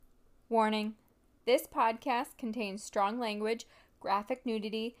Warning: this podcast contains strong language, graphic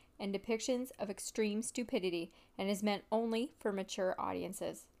nudity, and depictions of extreme stupidity, and is meant only for mature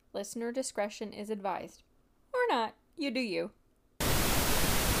audiences. Listener discretion is advised. Or not. You do you.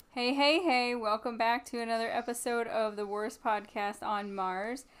 Hey, welcome back to another episode of the worst podcast on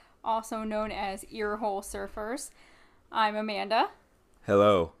Mars, also known as Earhole Surfers. I'm Amanda.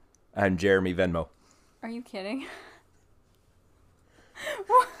 Hello, I'm Jeremy Venmo. Are you kidding?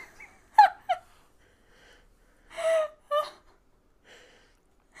 Oh,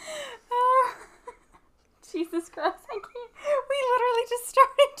 Jesus Christ, I can't. We literally just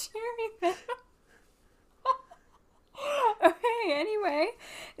started Jeremy Venmo. Okay, anyway,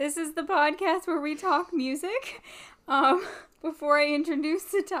 this is the podcast where we talk music. Before I introduce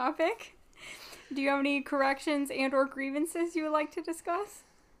the topic, do you have any corrections and or grievances you would like to discuss?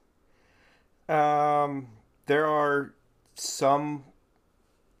 There are some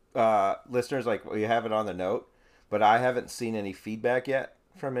listeners, like we have it on the note, but I haven't seen any feedback yet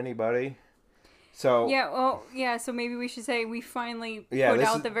from anybody. So so maybe we should say we finally put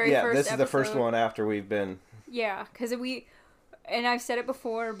out the very first episode. This is the first one after we've been... Yeah, because and I've said it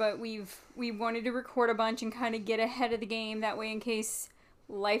before, but we wanted to record a bunch and kind of get ahead of the game. That way, in case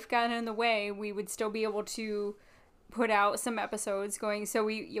life got in the way, we would still be able to put out some episodes going. So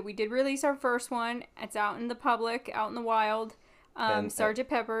we did release our first one. It's out in the public, out in the wild. Sgt.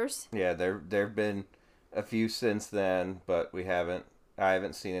 Pepper's. Yeah, there've been a few since then, but I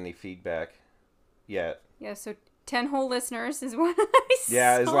haven't seen any feedback yet. Yeah, so 10 whole listeners is what I saw.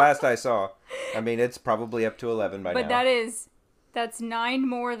 Yeah, is last I saw. I mean, it's probably up to 11 by now. But that's 9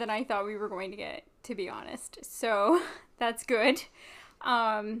 more than I thought we were going to get, to be honest. So that's good.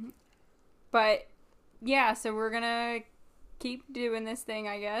 But yeah, so we're gonna keep doing this thing,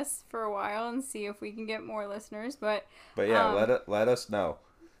 I guess, for a while and see if we can get more listeners. But yeah, let us know.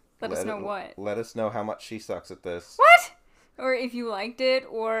 Let us know what? Let us know how much she sucks at this. What? Or if you liked it,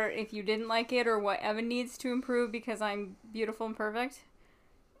 or if you didn't like it, or what Evan needs to improve because I'm beautiful and perfect.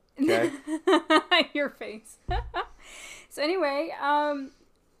 Okay. Your face. So anyway,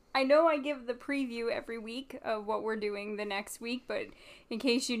 I know I give the preview every week of what we're doing the next week, but in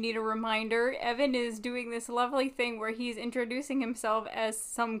case you need a reminder, Evan is doing this lovely thing where he's introducing himself as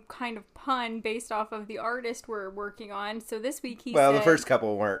some kind of pun based off of the artist we're working on. So this week he said... Well, the first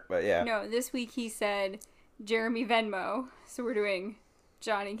couple weren't, but yeah. No, this week he said Jeremy Venmo. So we're doing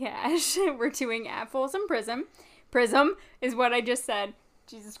Johnny Cash. We're doing at Folsom Prison. Prism is what I just said.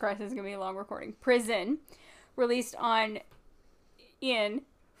 Jesus Christ, this is going to be a long recording. Prison. Released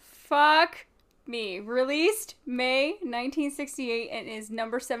released May 1968 and is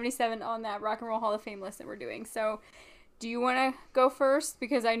number 77 on that Rock and Roll Hall of Fame list that we're doing. So, do you want to go first?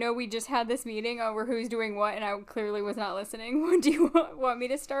 Because I know we just had this meeting over who's doing what, and I clearly was not listening. Do you want me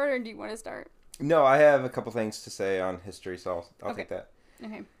to start, or do you want to start? No, I have a couple things to say on history, so I'll take that.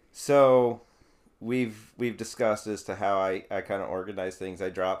 Okay. So, we've discussed as to how I kind of organize things. I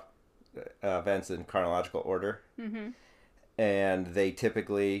drop events in chronological order. Mm-hmm. And they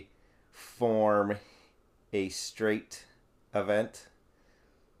typically form a straight event,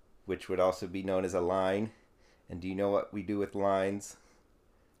 which would also be known as a line. And do you know what we do with lines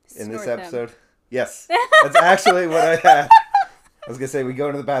in this episode? Them. Yes. That's actually what I had. I was going to say we go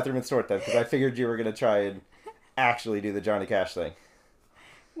into the bathroom and sort them, because I figured you were going to try and actually do the Johnny Cash thing.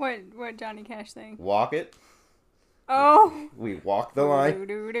 What Johnny Cash thing? Walk it. Oh. We walk the line.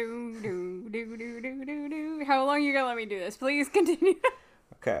 How long are you going to let me do this? Please continue.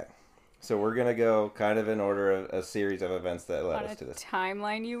 Okay. So we're going to go kind of in order of a series of events that led us to this.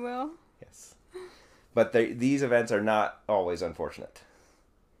 Timeline, you will? Yes. But these events are not always unfortunate.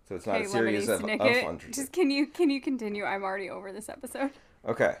 So it's not a series of unfortunate. Just can you continue? I'm already over this episode.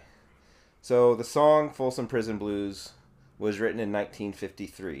 Okay. So the song Folsom Prison Blues was written in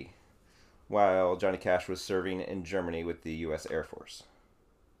 1953 while Johnny Cash was serving in Germany with the U.S. Air Force.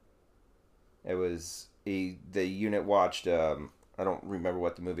 It was the unit watched, I don't remember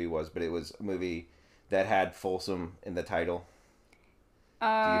what the movie was, but it was a movie that had Folsom in the title. Do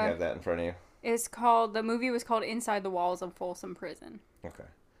you have that in front of you? The movie was called Inside the Walls of Folsom Prison. Okay.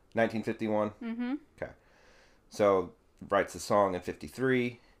 1951? Mm-hmm. Okay. So, writes the song in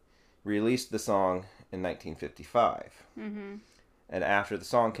 53, released the song in 1955. Mm-hmm. And after the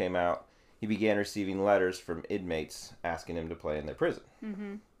song came out, he began receiving letters from inmates asking him to play in their prison.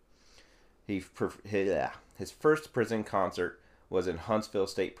 Mm-hmm. His first prison concert was in Huntsville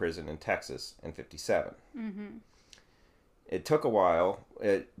State Prison in Texas in 57. Mm-hmm. It took a while,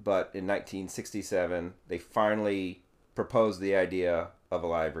 but in 1967, they finally proposed the idea of a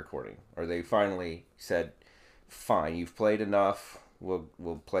live recording. Or they finally said, fine, you've played enough.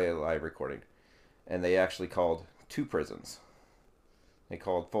 we'll play a live recording. And they actually called 2 prisons. They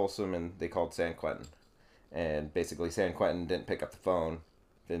called Folsom and they called San Quentin. And basically San Quentin didn't pick up the phone,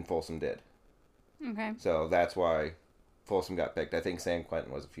 then Folsom did. Okay. So that's why Folsom got picked. I think San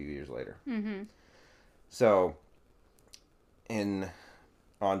Quentin was a few years later. Mm-hmm. So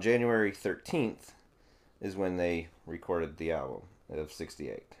on January 13th is when they recorded the album of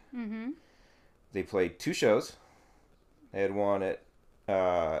 68. Mm-hmm. They played 2 shows. They had one at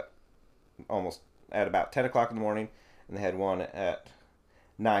almost at about 10 o'clock in the morning, and they had one at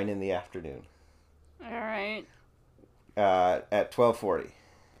 9 in the afternoon. All right. At 12:40.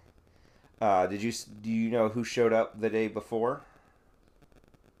 Do you know who showed up the day before?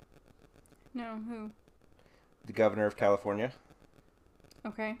 No, who? The governor of California,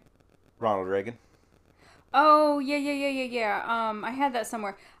 Okay. Ronald Reagan. Oh, yeah. I had that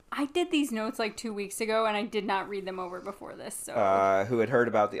somewhere. I did these notes like 2 weeks ago, and I did not read them over before this. So. Who had heard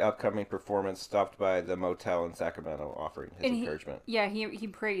about the upcoming performance, stopped by the motel in Sacramento, offering his encouragement. He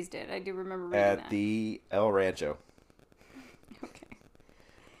praised it. I do remember reading that. At the El Rancho. Okay.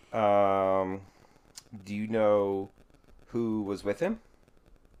 Do you know who was with him?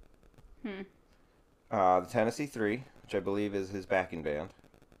 The Tennessee Three, which I believe is his backing band.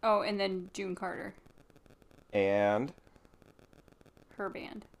 Oh, and then June Carter. And Her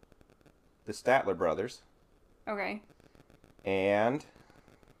band. the Statler Brothers. Okay. And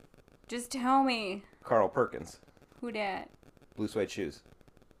Just tell me. Carl Perkins. Who dat? Blue Suede Shoes.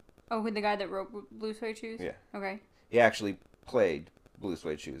 Oh, who the guy that wrote Blue Suede Shoes? Yeah. Okay. He actually played Blue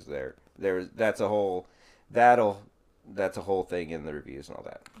Suede Shoes there. That's a whole thing in the reviews and all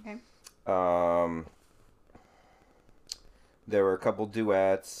that. Okay. There were a couple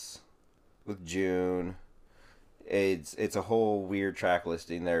duets with June. It's a whole weird track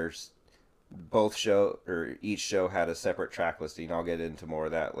listing. There's each show had a separate track listing. I'll get into more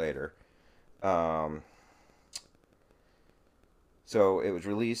of that later. So it was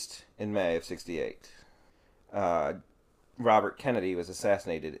released in May of 68. Robert Kennedy was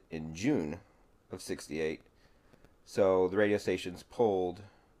assassinated in June of 68. So the radio stations pulled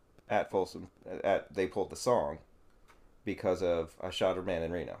at Folsom, they pulled the song because of I Shot a Man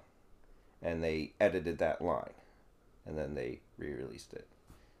in Reno. And they edited that line. And then they re-released it.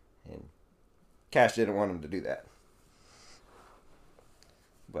 And Cash didn't want them to do that.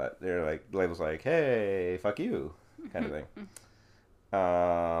 But they're like, the label's like, hey, fuck you, kind of thing.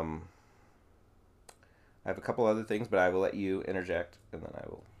 I have a couple other things, but I will let you interject, and then I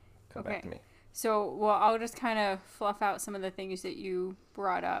will come back to me. So, well, I'll just kind of fluff out some of the things that you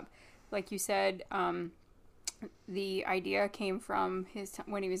brought up. Like you said, the idea came from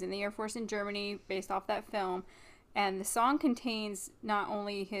when he was in the Air Force in Germany, based off that film. And the song contains not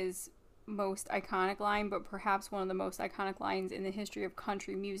only his most iconic line, but perhaps one of the most iconic lines in the history of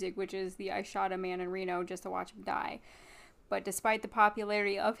country music, which is the I shot a man in Reno just to watch him die. But despite the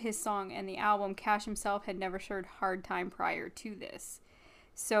popularity of his song and the album, Cash himself had never shared hard time prior to this.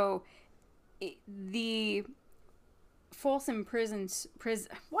 So the Folsom prison.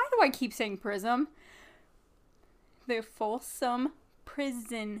 Why do I keep saying prism? The Folsom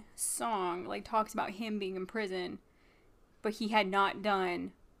prison song talks about him being in prison, but he had not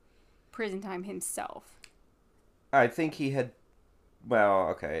done prison time himself. I think he had. Well,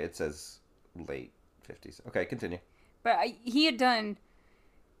 okay, it says late 50s. Okay, continue. But he had done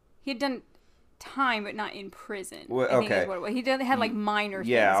time, but not in prison. Well, I think okay. is what it was. He had minor things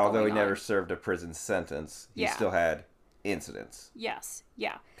Yeah, although going he never on. served a prison sentence, he still had incidents. Yes,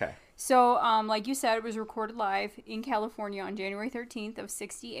 yeah. Okay. So, like you said, it was recorded live in California on January 13th of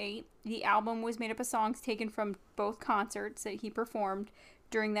 68. The album was made up of songs taken from both concerts that he performed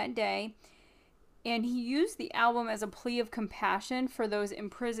during that day. And he used the album as a plea of compassion for those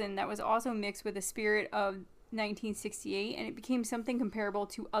in prison that was also mixed with the spirit of 1968, and it became something comparable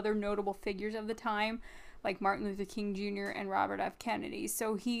to other notable figures of the time, like Martin Luther King Jr. and Robert F. Kennedy.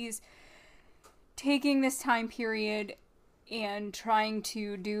 So he's taking this time period and trying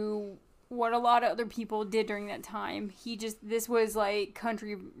to do what a lot of other people did during that time. This was like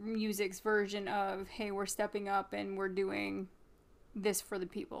country music's version of, hey, we're stepping up and we're doing this for the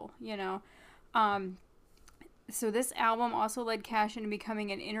people, you know? So this album also led Cash into becoming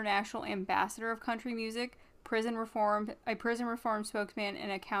an international ambassador of country music, a prison reform spokesman,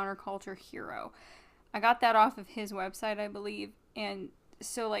 and a counterculture hero. I got that off of his website, I believe. And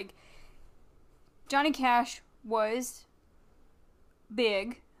so, Johnny Cash was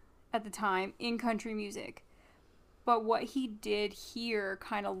big at the time in country music. But what he did here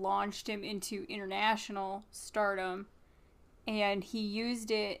kind of launched him into international stardom. And he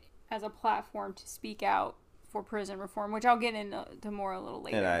used it as a platform to speak out for prison reform, which I'll get into more a little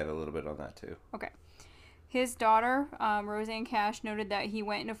later. And I have a little bit on that too. Okay. His daughter, Roseanne Cash, noted that he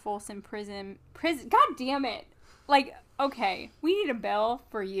went into Folsom prison. God damn it! Like, okay, we need a bell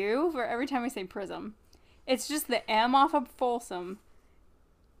for you for every time I say prism. It's just the M off of Folsom,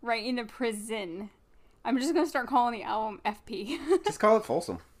 right into prison. I'm just gonna start calling the album FP. Just call it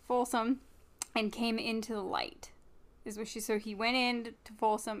Folsom. Folsom, and came into the light, is what she. So he went into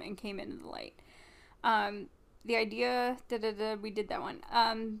Folsom and came into the light. The idea, we did that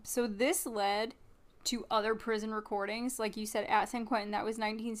one. So this led to other prison recordings, like you said, at San Quentin. That was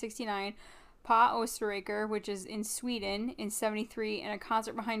 1969. Pa Österreicher, which is in Sweden, in 73, and a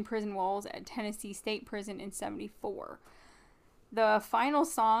concert behind prison walls at Tennessee State Prison in 74. The final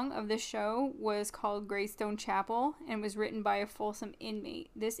song of this show was called Greystone Chapel and was written by a Folsom inmate.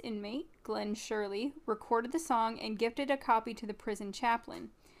 This inmate, Glenn Shirley, recorded the song and gifted a copy to the prison chaplain.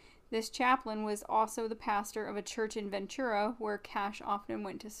 This chaplain was also the pastor of a church in Ventura where Cash often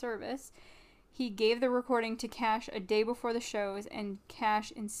went to service. He gave the recording to Cash a day before the shows, and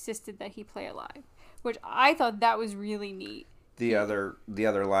Cash insisted that he play it live, which I thought that was really neat. The other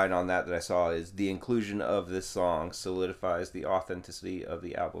line on that I saw is the inclusion of this song solidifies the authenticity of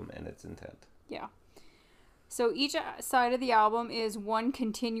the album and its intent. Yeah. So each side of the album is one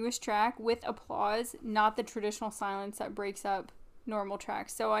continuous track with applause, not the traditional silence that breaks up normal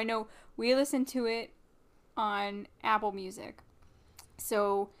tracks. So I know we listened to it on Apple Music.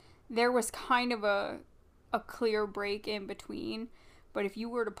 So there was kind of a clear break in between, but if you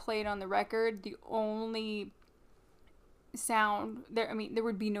were to play it on the record, the only sound there, there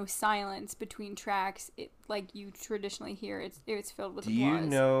would be no silence between tracks, like you traditionally hear. It's filled with applause. Do you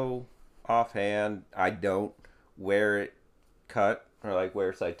know offhand, I don't, where it cut, or like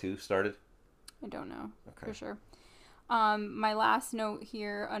where side 2 started? I don't know. Okay. For sure. My last note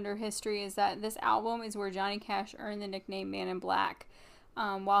here under history is that this album is where Johnny Cash earned the nickname Man in Black.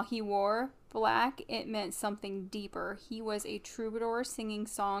 While he wore black, it meant something deeper. He was a troubadour singing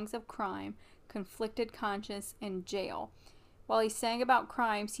songs of crime, conflicted conscience, and jail. While he sang about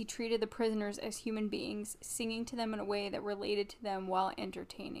crimes, he treated the prisoners as human beings, singing to them in a way that related to them while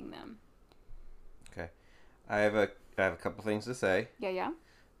entertaining them. Okay. I have a couple things to say. Yeah.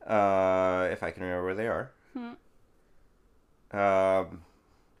 If I can remember where they are.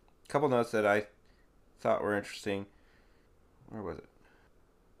 Couple notes that I thought were interesting. Where was it?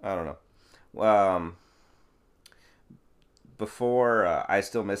 I don't know. Before I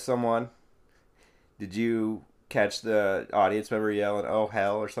Still Miss Someone, did you catch the audience member yelling, "Oh,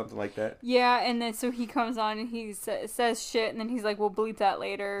 hell," or something like that? Yeah, and then so he comes on and he says shit, and then he's like, "We'll bleep that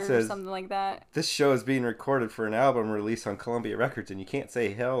later," or something like that. This show is being recorded for an album released on Columbia Records, and you can't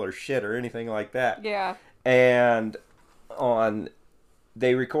say hell or shit or anything like that. Yeah. And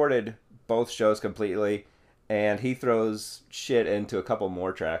they recorded both shows completely, and he throws shit into a couple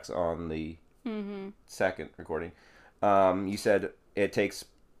more tracks on the second recording. You said it takes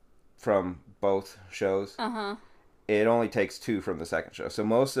from both shows. It only takes 2 from the second show. So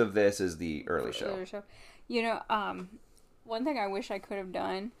most of this is the early show. You know, one thing I wish I could have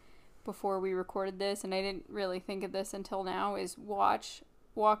done before we recorded this, and I didn't really think of this until now, is Walk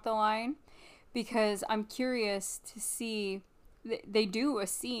the Line. Because I'm curious to see, they do a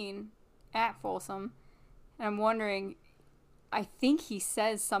scene at Folsom, and I'm wondering, I think he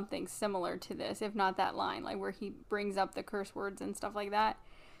says something similar to this, if not that line, like where he brings up the curse words and stuff like that.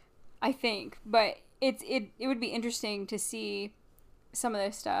 I think, but it would be interesting to see some of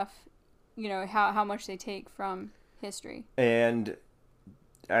this stuff, you know, how much they take from history. And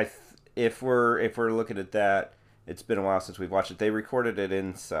if we're looking at that, it's been a while since we've watched it. They recorded it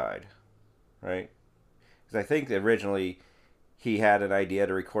inside, right? Because I think originally he had an idea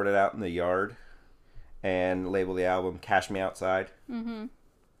to record it out in the yard and label the album "Cash Me Outside."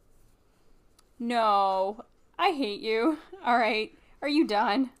 No, I hate you. All right, are you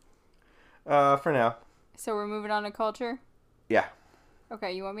done? For now. So we're moving on to culture? Yeah.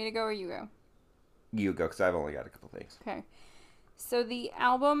 Okay, you want me to go or you go? You go, because I've only got a couple things. Okay. So the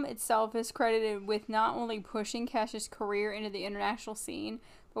album itself is credited with not only pushing Cash's career into the international scene,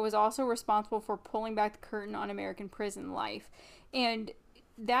 but was also responsible for pulling back the curtain on American prison life. And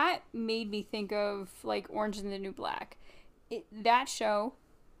that made me think of, like, Orange is the New Black. That show,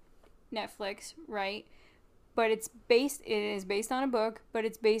 Netflix, right? But it is based on a book, but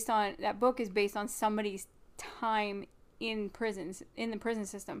that book is based on somebody's time in prisons, in the prison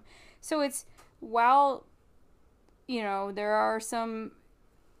system. So it's, while, you know, there are some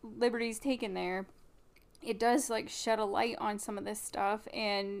liberties taken there, it does, like, shed a light on some of this stuff.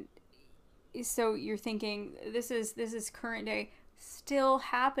 And so you're thinking, this is current day, still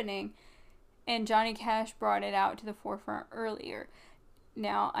happening. And Johnny Cash brought it out to the forefront earlier.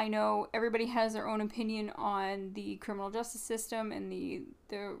 Now, I know everybody has their own opinion on the criminal justice system and the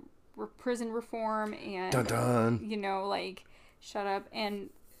prison reform and, dun dun. you know, like, shut up, and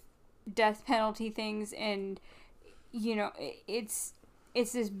death penalty things. And, you know, it's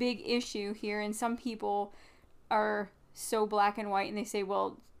this big issue here. And some people are so black and white and they say,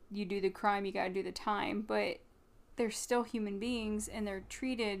 well, you do the crime, you gotta do the time. But they're still human beings and they're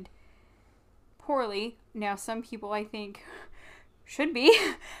treated poorly. Now, some people, I think, should be.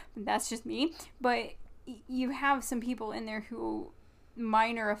 That's just me. But you have some people in there who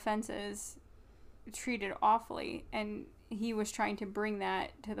minor offenses treated awfully, and he was trying to bring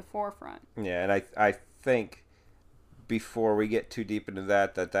that to the forefront. Yeah, and I think before we get too deep into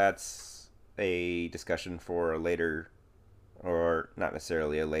that's a discussion for a later, or not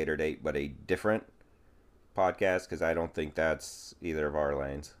necessarily a later date, but a different podcast, because I don't think that's either of our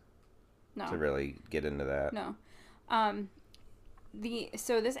lanes. No. To really get into that. No.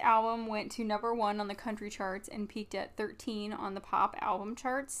 So this album went to number 1 on the country charts and peaked at 13 on the pop album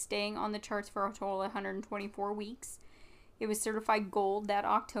charts, staying on the charts for a total of 124 weeks. It was certified gold that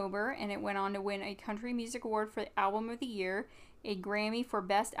October, and it went on to win a Country Music Award for Album of the Year, a Grammy for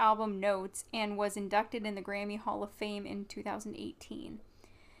Best Album Notes, and was inducted in the Grammy Hall of Fame in 2018.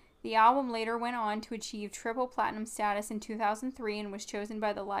 The album later went on to achieve triple platinum status in 2003 and was chosen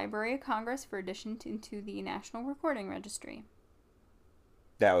by the Library of Congress for addition into the National Recording Registry.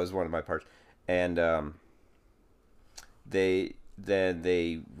 That was one of my parts. And they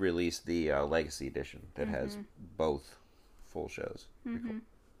released the Legacy Edition that has both full shows,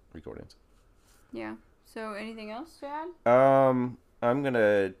 recordings. Yeah. So anything else to add? I'm going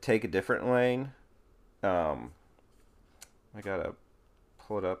to take a different lane. I got to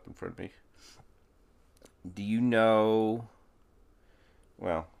pull it up in front of me. Do you know...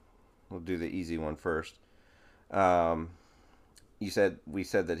 Well, we'll do the easy one first. We said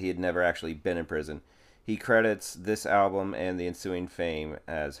that he had never actually been in prison. He credits this album and the ensuing fame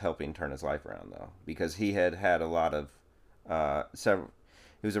as helping turn his life around, though, because he had a lot of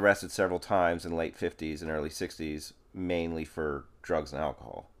he was arrested several times in late 50s and early 60s, mainly for drugs and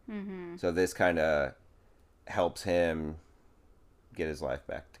alcohol. Mm-hmm. So this kind of helps him get his life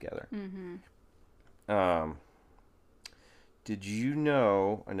back together. Mm-hmm. Did you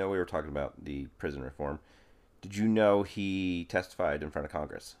know? I know we were talking about the prison reform. Did you know he testified in front of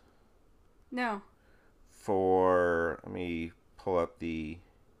Congress? No. Let me pull up the...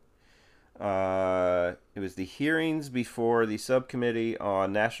 it was the hearings before the subcommittee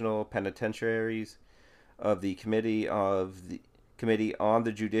on national penitentiaries of the Committee on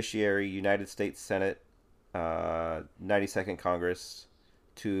the Judiciary, United States Senate, 92nd Congress,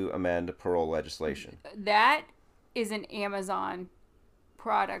 to amend parole legislation. That is an Amazon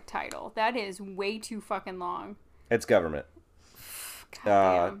product title. That is way too fucking long. It's government.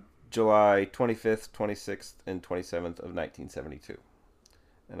 July 25th, 26th, and 27th of 1972.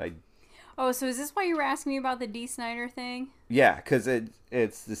 And I... Oh, so is this why you were asking me about the Dee Snider thing? Yeah, because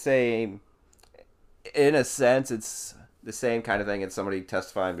it's the same... In a sense, it's the same kind of thing as somebody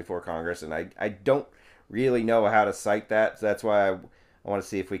testifying before Congress, and I don't really know how to cite that. So that's why I want to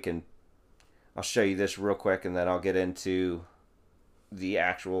see if we can... I'll show you this real quick, and then I'll get into the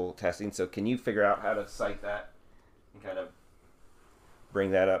actual testing. So can you figure out how to cite that and kind of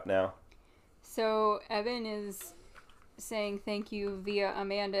bring that up now? So Evan is saying thank you via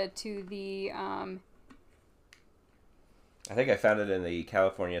Amanda to the... I think I found it in the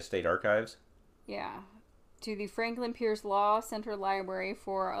California State Archives. Yeah. To the Franklin Pierce Law Center Library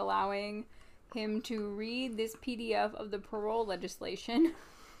for allowing him to read this PDF of the parole legislation.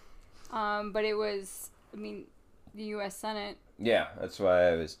 But it was, the U.S. Senate. Yeah, that's why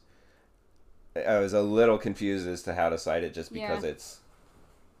I was a little confused as to how to cite it, just because it's...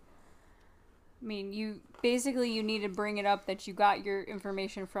 you need to bring it up that you got your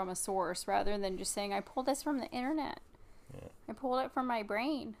information from a source, rather than just saying, I pulled this from the internet. Yeah. I pulled it from my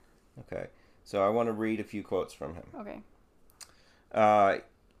brain. Okay. So I want to read a few quotes from him. Okay.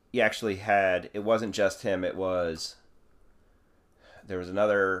 He actually had... It wasn't just him, it was... There was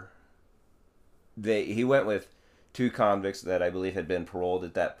another... He went with 2 convicts that I believe had been paroled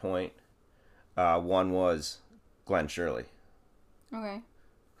at that point. One was Glenn Shirley. Okay.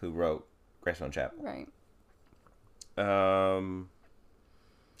 Who wrote Greystone Chapel. Right.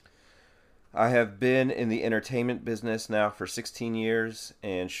 I have been in the entertainment business now for 16 years,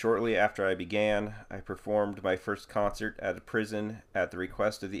 and shortly after I began, I performed my first concert at a prison at the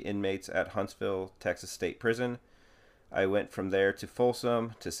request of the inmates at Huntsville, Texas State Prison. I went from there to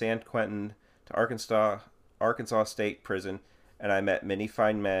Folsom, to San Quentin, to Arkansas State Prison, and I met many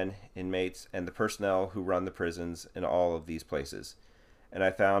fine men, inmates, and the personnel who run the prisons in all of these places. And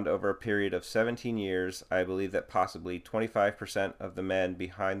I found over a period of 17 years, I believe that possibly 25% of the men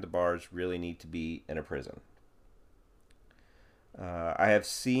behind the bars really need to be in a prison. I have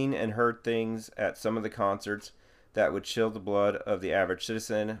seen and heard things at some of the concerts that would chill the blood of the average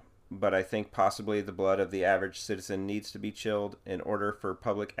citizen, but I think possibly the blood of the average citizen needs to be chilled in order for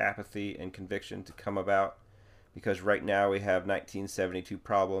public apathy and conviction to come about, because right now we have 1972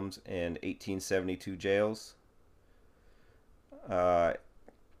 problems and 1872 jails.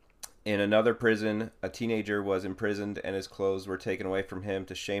 In another prison, a teenager was imprisoned and his clothes were taken away from him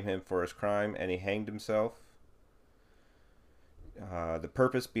to shame him for his crime, and he hanged himself. The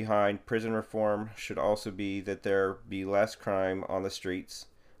purpose behind prison reform should also be that there be less crime on the streets,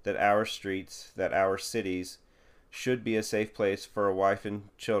 that our cities should be a safe place for a wife and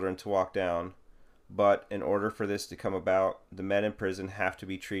children to walk down. But in order for this to come about, the men in prison have to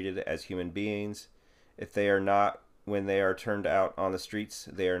be treated as human beings. If they are not, when they are turned out on the streets,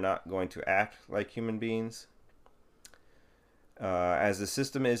 they are not going to act like human beings. As the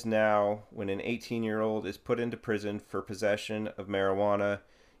system is now, when an 18-year-old is put into prison for possession of marijuana,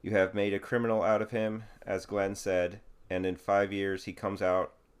 you have made a criminal out of him, as Glenn said, and in 5 years he comes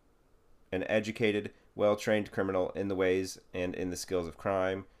out an educated, well-trained criminal in the ways and in the skills of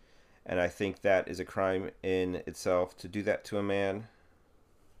crime. And I think that is a crime in itself to do that to a man.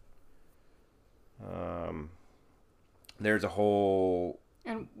 There's a whole...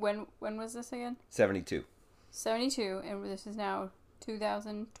 And when was this again? 72. 72, and this is now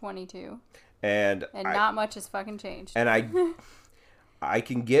 2022. And not much has fucking changed. And I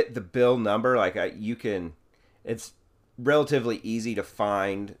can get the bill number. It's relatively easy to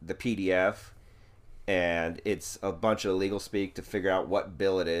find the PDF, and it's a bunch of legal speak to figure out what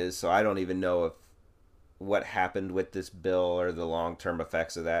bill it is. So I don't even know what happened with this bill or the long-term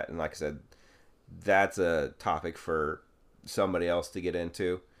effects of that. And like I said, that's a topic for somebody else to get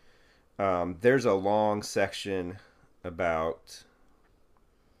into. There's a long section about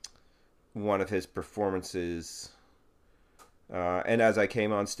one of his performances. And as I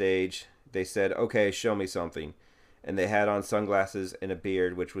came on stage, they said, "Okay, show me something." And they had on sunglasses and a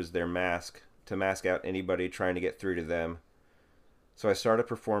beard, which was their mask, to mask out anybody trying to get through to them. So I started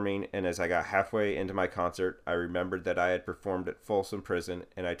performing, and as I got halfway into my concert, I remembered that I had performed at Folsom Prison,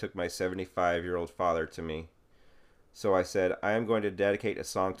 and I took my 75-year-old father to me. So I said, "I am going to dedicate a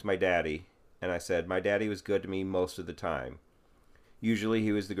song to my daddy." And I said, "My daddy was good to me most of the time. Usually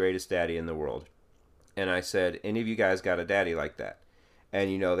he was the greatest daddy in the world." And I said, "Any of you guys got a daddy like that?" And,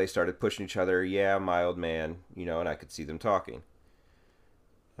 they started pushing each other. "Yeah, my old man," and I could see them talking.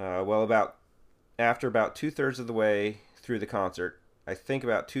 After about 2/3 of the way through the concert, I think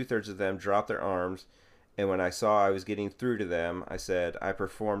about 2/3 of them dropped their arms. And when I saw I was getting through to them, I said, "I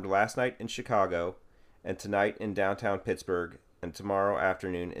performed last night in Chicago, and tonight in downtown Pittsburgh, and tomorrow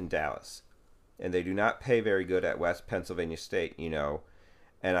afternoon in Dallas. And they do not pay very good at West Pennsylvania State,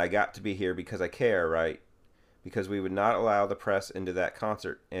 and I got to be here because I care, right? Because we would not allow the press into that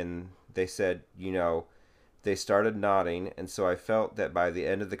concert." And they said, they started nodding, and so I felt that by the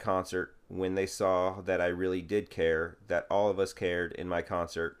end of the concert, when they saw that I really did care, that all of us cared in my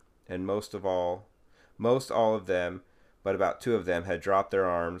concert, and most all of them, but about 2 of them had dropped their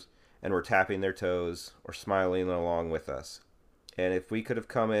arms and were tapping their toes or smiling along with us. And if we could have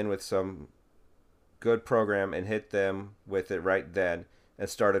come in with some good program and hit them with it right then and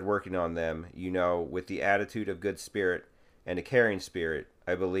started working on them, with the attitude of good spirit and a caring spirit,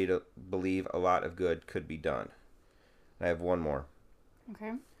 I believe a lot of good could be done. I have one more.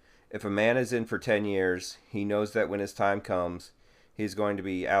 Okay. If a man is in for 10 years, he knows that when his time comes, he's going to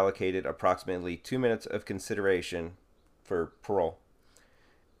be allocated approximately 2 minutes of consideration for parole.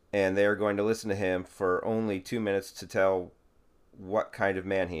 And they are going to listen to him for only 2 minutes to tell what kind of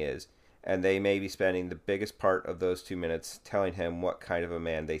man he is. And they may be spending the biggest part of those 2 minutes telling him what kind of a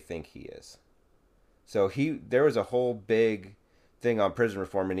man they think he is. So there was a whole big thing on prison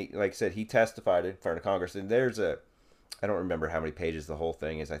reform, and he, like I said, he testified in front of Congress. And I don't remember how many pages the whole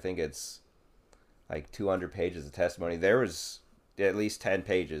thing is. I think it's like 200 pages of testimony. There was at least 10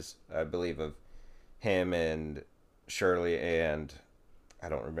 pages, I believe, of him and Shirley, and I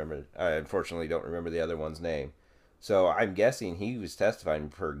unfortunately don't remember the other one's name. So I'm guessing he was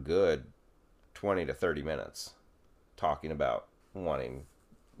testifying for a good 20 to 30 minutes, talking about wanting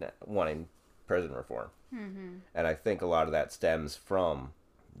prison reform. Mm-hmm. And I think a lot of that stems from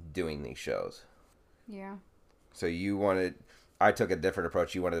doing these shows. Yeah. So I took a different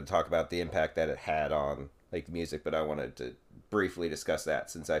approach. You wanted to talk about the impact that it had on the music, but I wanted to briefly discuss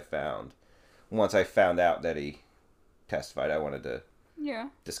that once I found out that he testified, I wanted to Yeah.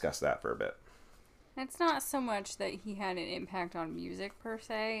 discuss that for a bit. It's not so much that he had an impact on music per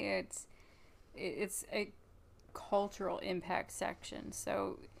se. It's a cultural impact section.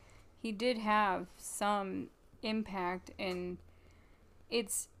 So he did have some impact, and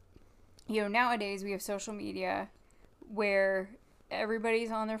it's, nowadays we have social media where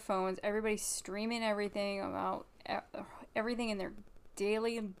everybody's on their phones, everybody's streaming everything about everything in their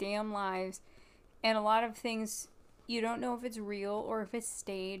daily damn lives, and a lot of things you don't know if it's real or if it's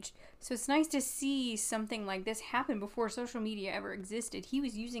staged. So it's nice to see something like this happen before social media ever existed. He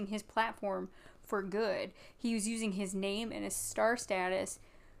was using his platform for good. He was using his name and his star status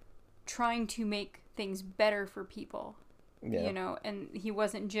trying to make things better for people. Yeah. And he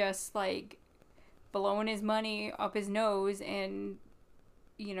wasn't just like blowing his money up his nose and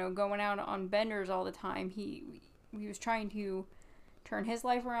going out on benders all the time. He was trying to turn his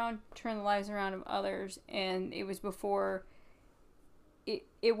life around, turn the lives around of others, and it was before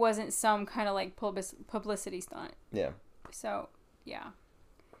it wasn't some kind of like publicity stunt. Yeah. So, yeah.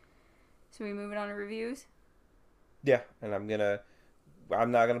 So we moving on to reviews? Yeah, and I'm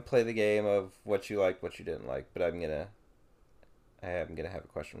not gonna play the game of what you liked, what you didn't like, but I'm gonna have a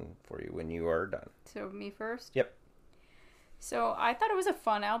question for you when you are done. So me first? Yep. So I thought it was a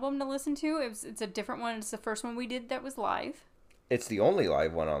fun album to listen to. It's a different one. It's the first one we did that was live. It's the only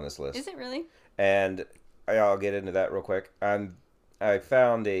live one on this list. Is it really? And I'll get into that real quick. I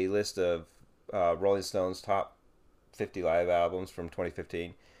found a list of Rolling Stone's top 50 live albums from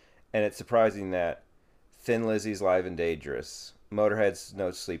 2015, and it's surprising that Thin Lizzy's Live and Dangerous, Motorhead's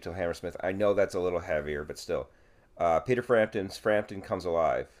No Sleep Till Hammersmith. I know that's a little heavier, but still. Peter Frampton's Frampton Comes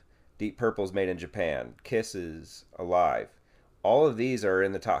Alive, Deep Purple's Made in Japan, Kiss's Alive. All of these are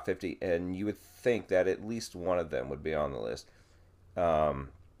in the top 50, and you would think that at least one of them would be on the list.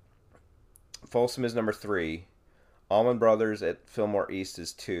 Folsom is number 3, Allman Brothers at Fillmore East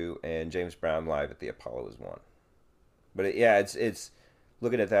is 2, and James Brown Live at the Apollo is 1. But it's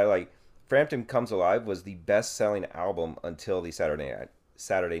looking at that, like, Frampton Comes Alive was the best-selling album until the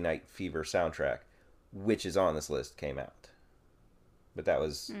Saturday Night Fever soundtrack, which is on this list, came out. But that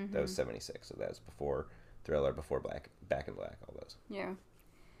was 76, so that was before Thriller, before Back in Black, all those. Yeah.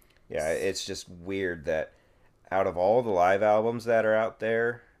 Yeah, it's just weird that out of all the live albums that are out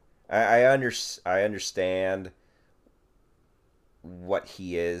there, I understand what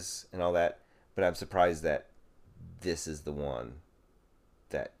he is and all that, but I'm surprised that this is the one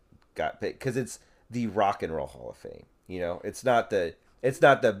that got picked, because it's the Rock and Roll Hall of Fame. It's not if it's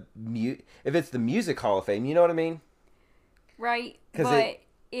the Music Hall of Fame, you know what I mean? Right, but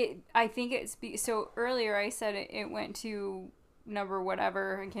I think it's so earlier I said it went to number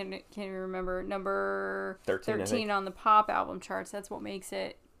whatever, I can't even remember, number 13 on the pop album charts. That's what makes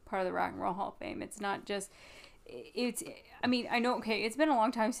it part of the Rock and Roll Hall of Fame. It's not just I know, okay, it's been a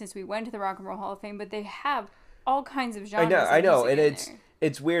long time since we went to the Rock and Roll Hall of Fame, but they have all kinds of genres. I know, and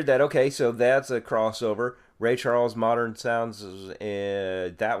it's weird that, okay, so that's a crossover. Ray Charles Modern Sounds is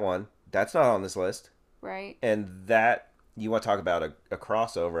that one. That's not on this list. Right. And that, you want to talk about a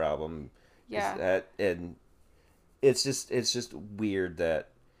crossover album. Yeah. And it's just weird that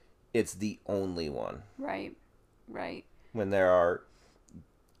it's the only one. Right. When there are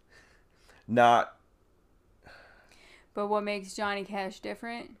not. But what makes Johnny Cash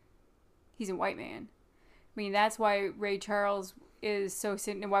different? He's a white man. I mean, that's why Ray Charles is so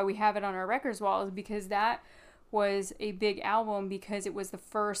and why we have it on our records wall, is because that was a big album, because it was the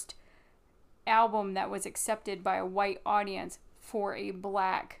first album that was accepted by a white audience for a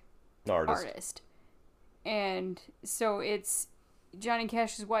black artist. And so it's Johnny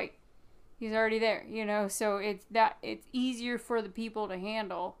Cash is white. He's already there, so it's easier for the people to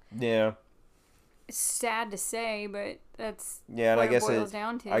handle. Yeah. It's sad to say, but that's what it boils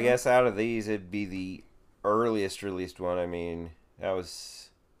down to. I guess out of these, it'd be the earliest released one. I mean, that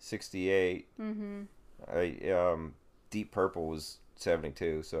was 68. Mm-hmm. Deep Purple was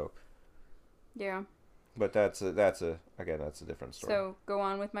 72, so. Yeah. But that's a different story. So, go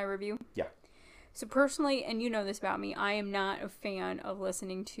on with my review? Yeah. So, personally, and you know this about me, I am not a fan of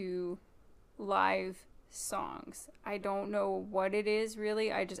listening to live songs. I don't know what it is,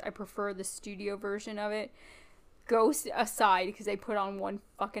 really. I prefer the studio version of it. Ghost aside, because they put on one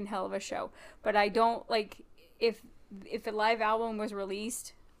fucking hell of a show. But I don't, if a live album was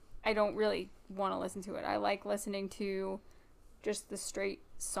released, I don't really want to listen to it. I like listening to just the straight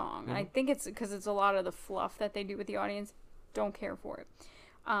song. And I think it's because it's a lot of the fluff that they do with the audience. Don't care for it.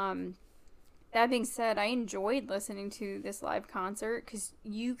 That being said, I enjoyed listening to this live concert because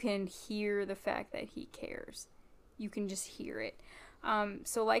you can hear the fact that he cares. You can just hear it.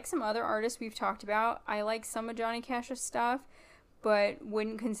 So like some other artists we've talked about, I like some of Johnny Cash's stuff, but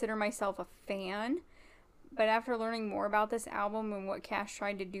wouldn't consider myself a fan. But after learning more about this album and what Cash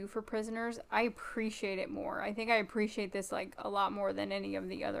tried to do for Prisoners, I appreciate it more. I think I appreciate this like a lot more than any of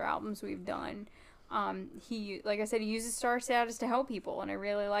the other albums we've done. He, like I said, he uses star status to help people, and I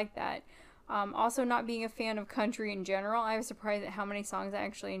really like that. Also, not being a fan of country in general, I was surprised at how many songs I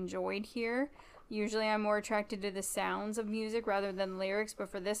actually enjoyed here. Usually I'm more attracted to the sounds of music rather than lyrics, but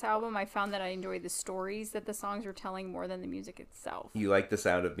for this album I found that I enjoyed the stories that the songs were telling more than the music itself. You like the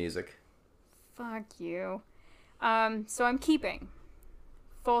sound of music? Fuck you. So I'm keeping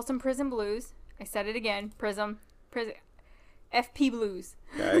Folsom Prison Blues. I said it again. Prison. FP Blues.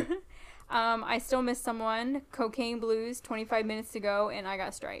 Okay. I Still Miss Someone, Cocaine Blues, 25 Minutes to Go, and I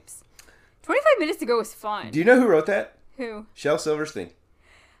Got Stripes. 25 Minutes to Go was fun. Do you know who wrote that? Who? Shel Silverstein.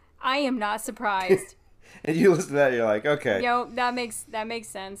 I am not surprised. And you listen to that, you're like, okay. Yo, that makes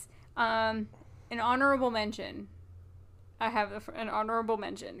sense. An honorable mention. I have an honorable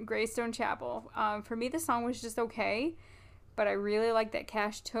mention. Greystone Chapel. For me, the song was just okay, but I really like that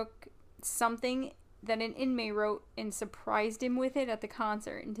Cash took something that an inmate wrote and surprised him with it at the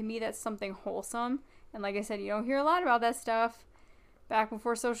concert. And to me, that's something wholesome. And like I said, you don't hear a lot about that stuff back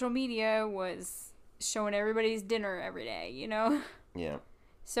before social media was showing everybody's dinner every day, you know? Yeah.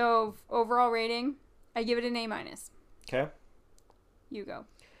 So, overall rating, I give it an A-. Okay. You go.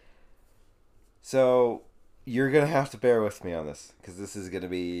 So, you're going to have to bear with me on this, because this is going to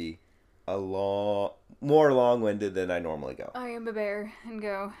be more long-winded than I normally go. I am a bear, and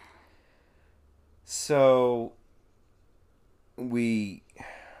go. So, I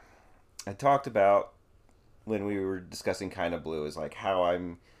talked about, when we were discussing Kinda Blue, is like how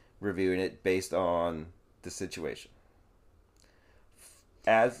I'm reviewing it based on the situation.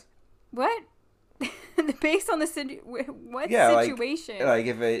 As what? Based on the situation? Like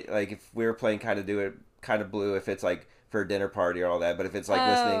if we were playing Kinda Blue, if it's like for a dinner party or all that, but if it's like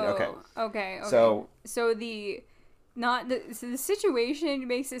listening, okay. So the situation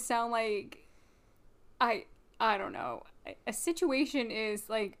makes it sound like I don't know. A situation is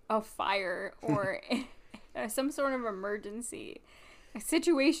like a fire or some sort of emergency. A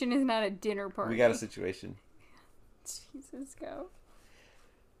situation is not a dinner party. We got a situation. Jesus, go.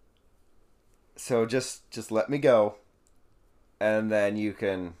 So just let me go, and then you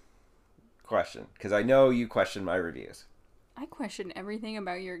can question, because I know you question my reviews. I question everything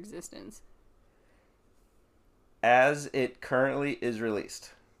about your existence. As it currently is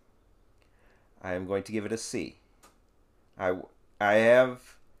released, I am going to give it a C. I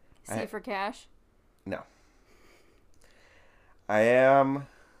have... C for Cash? No.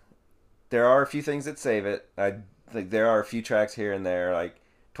 There are a few things that save it. There are a few tracks here and there, like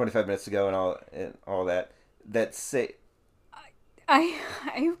 25 Minutes to Go and all that say... I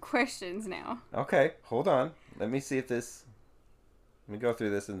have questions now. Okay, hold on. Let me go through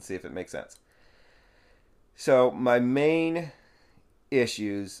this and see if it makes sense. So, my main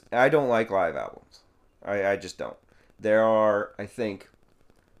issues... I don't like live albums. I just don't. There are, I think,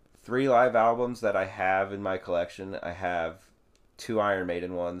 3 live albums that I have in my collection. I have 2 Iron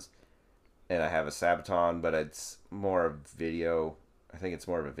Maiden ones, and I have a Sabaton, but it's more of video... I think it's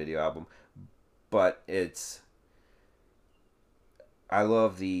more of a video album, but I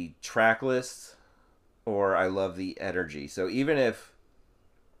love the track list, or I love the energy. So even if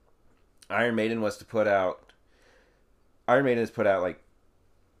Iron Maiden has put out like,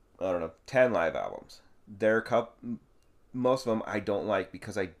 I don't know, 10 live albums. Most of them I don't like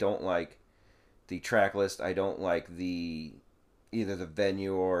because I don't like the track list. I don't like either the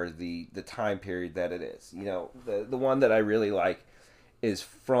venue or the time period that it is. You know, the one that I really like is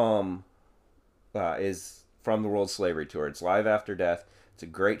from the World Slavery Tour. It's Live After Death. It's a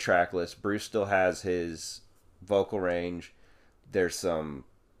great track list. Bruce still has his vocal range. There's some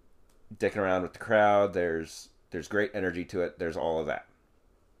dicking around with the crowd. There's great energy to it. There's all of that.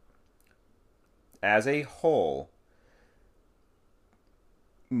 As a whole,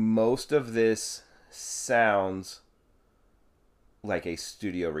 most of this sounds like a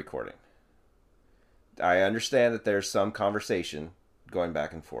studio recording. I understand that there's some conversation going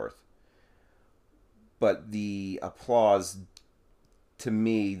back and forth, but the applause, to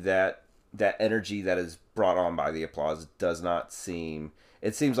me, that energy that is brought on by the applause does not seem...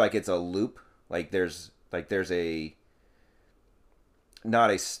 It seems like it's a loop. There's a... Not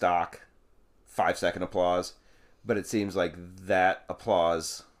a stock 5-second applause, but it seems like that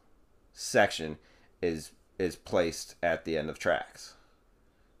applause section is placed at the end of tracks.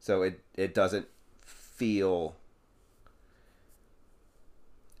 So it doesn't feel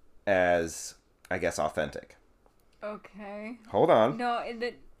as, I guess, authentic. Okay. Hold on. No,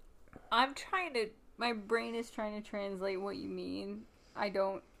 my brain is trying to translate what you mean. I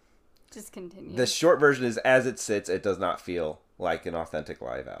don't. Just continue. The short version is, as it sits, it does not feel like an authentic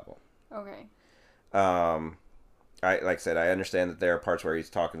live album. Okay. Like I said, I understand that there are parts where he's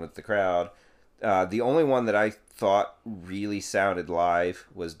talking with the crowd. The only one that I thought really sounded live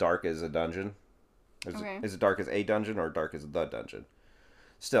was Dark as a Dungeon. Is it Dark as a Dungeon or Dark as the Dungeon?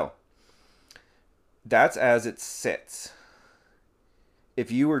 Still, that's as it sits. If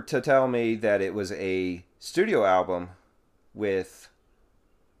you were to tell me that it was a studio album with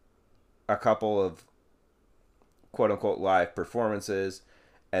a couple of quote-unquote live performances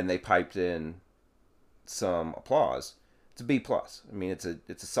and they piped in some applause, it's a B+. I mean, it's a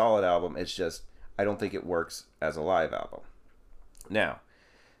solid album. It's just, I don't think it works as a live album. Now,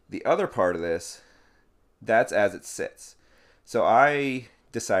 the other part of this, that's as it sits. So I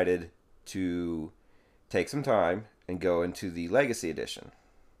decided to take some time and go into the Legacy Edition,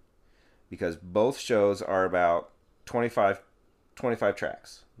 because both shows are about 25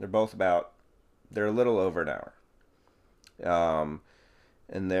 tracks. They're a little over an hour.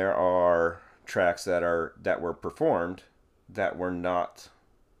 And there are tracks that were performed that were not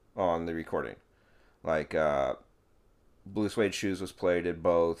on the recording. Like Blue Suede Shoes was played at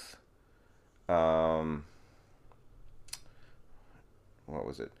both. What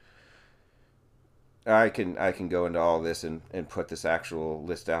was it? I can go into all this and put this actual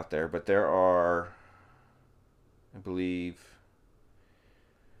list out there, but there are, I believe,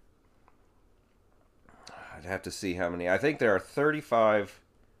 I'd have to see how many. I think there are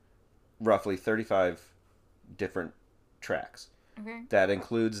roughly 35 different tracks. Okay. That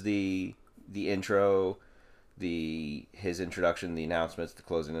includes the intro, his introduction, the announcements, the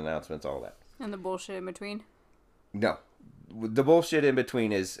closing announcements, all that. And the bullshit in between? No. The bullshit in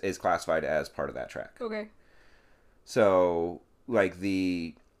between is classified as part of that track. Okay. So, like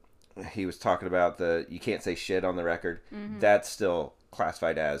he was talking about you can't say shit on the record. Mm-hmm. That's still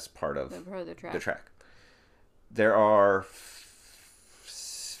classified as part of the track. There are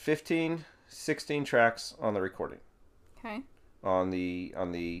 15, 16 tracks on the recording. Okay. On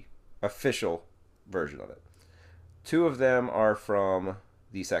the official version of it. 2 of them are from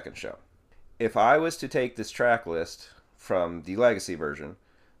the second show. If I was to take this track list from the Legacy version,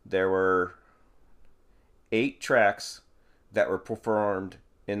 there were 8 tracks that were performed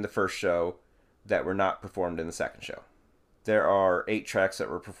in the first show that were not performed in the second show. There are 8 tracks that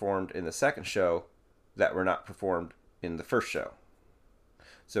were performed in the second show that were not performed in the first show.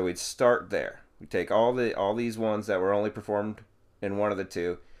 So we'd start there. We take all these ones that were only performed in one of the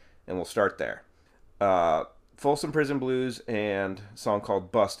 2, and we'll start there. Folsom Prison Blues and a song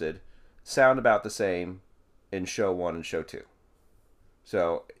called Busted sound about the same in show 1 and show 2.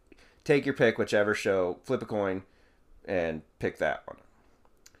 So take your pick, whichever show, flip a coin, and pick that one.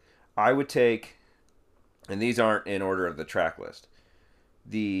 I would take, and these aren't in order of the track list,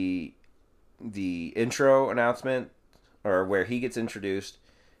 the intro announcement, or where he gets introduced,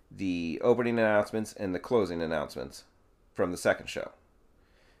 the opening announcements, and the closing announcements from the second show.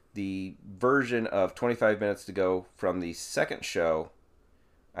 The version of 25 minutes to go from the second show,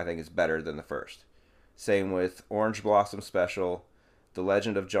 I think, is better than the first. Same with Orange Blossom Special, The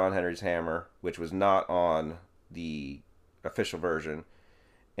Legend of John Henry's Hammer, which was not on the official version,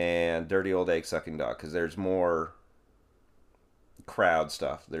 and Dirty Old Egg Sucking Dog, because there's more crowd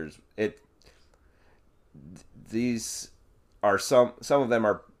stuff. These are some of them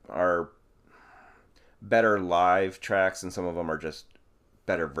are better live tracks, and some of them are just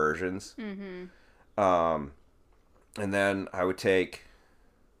better versions. Mm-hmm. And then I would take,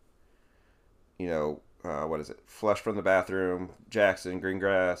 what is it? Flush from the Bathroom, Jackson,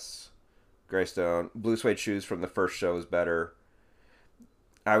 Greengrass, Greystone. Blue Suede Shoes from the first show is better.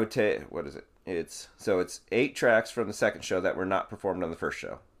 I would take, what is it? It's 8 tracks from the second show that were not performed on the first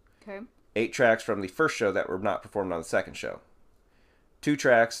show. Okay. 8 tracks from the first show that were not performed on the second show. 2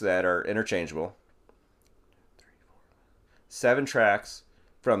 tracks that are interchangeable. 7 tracks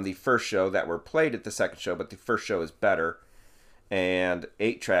from the first show that were played at the second show, but the first show is better. And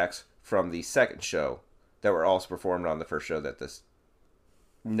 8 tracks from the second show that were also performed on the first show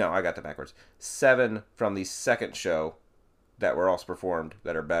No, I got that backwards. 7 from the second show that were also performed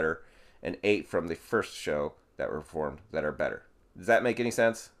that are better, and 8 from the first show that were performed that are better. Does that make any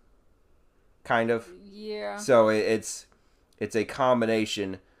sense? Kind of? Yeah. So it's a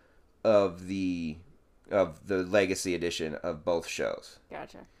combination of the Legacy edition of both shows.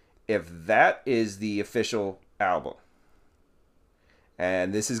 Gotcha. If that is the official album,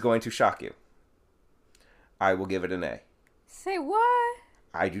 and this is going to shock you, I will give it an A. Say what?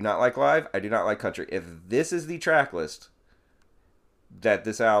 I do not like live. I do not like country. If this is the track list that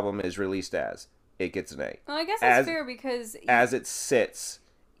this album is released as, it gets an A. Well, I guess that's fair because as it sits,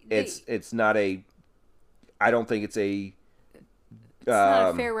 it's not a. I don't think it's a. It's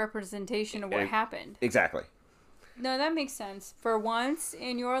not a fair representation of what happened. Exactly. No, that makes sense. For once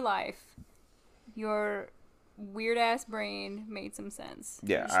in your life, your weird ass brain made some sense.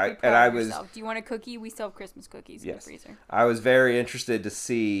 Yeah, I was. Do you want a cookie? We still have Christmas cookies in the freezer. I was very interested to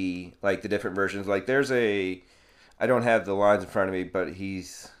see like the different versions. Like, there's a. I don't have the lines in front of me, but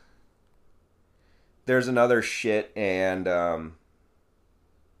there's another shit, and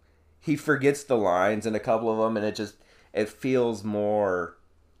he forgets the lines in a couple of them, and it feels more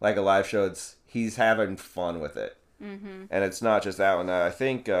like a live show. He's having fun with it, and it's not just that one. I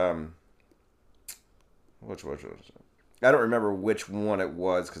think which was it? I don't remember which one it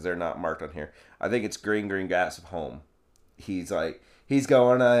was because they're not marked on here. I think it's Green Green Grass of Home. He's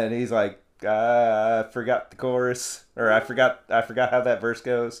going and he's like, I forgot the chorus, or I forgot how that verse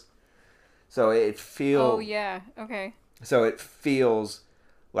goes. So it feels. Oh yeah, okay. So it feels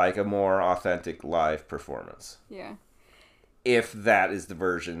like a more authentic live performance. Yeah. If that is the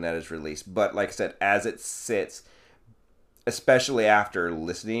version that is released, but like I said, as it sits, especially after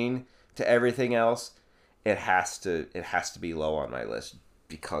listening to everything else, it has to be low on my list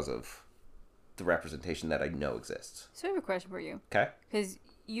because of the representation that I know exists. So I have a question for you. Okay. Because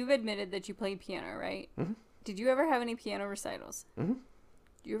you've admitted that you played piano, right? Mm-hmm. Did you ever have any piano recitals? Mm-hmm.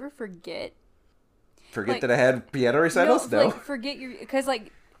 Do you ever forget? That I had piano recitals? No. Forget because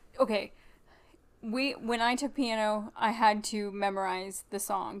okay, when I took piano, I had to memorize the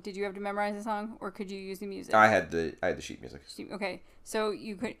song. Did you have to memorize the song, or could you use the music? I had the sheet music. Okay, so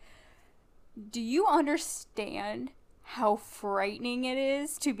you could. Do you understand how frightening it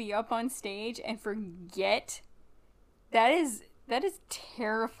is to be up on stage and forget? That is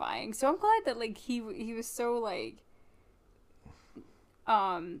terrifying. So I'm glad that he was so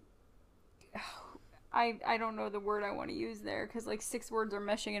I don't know the word I want to use there because 6 words are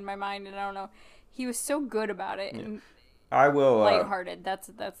meshing in my mind and I don't know. He was so good about it and I will lighthearted. That's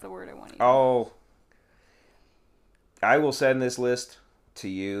the word I want to use. I will send this list to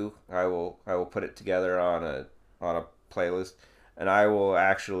you. I will put it together on a playlist, and I will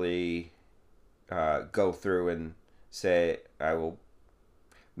actually go through and say I will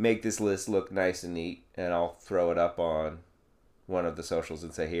make this list look nice and neat, and I'll throw it up on one of the socials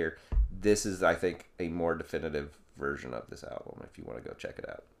and say, here, this is, I think, a more definitive version of this album if you want to go check it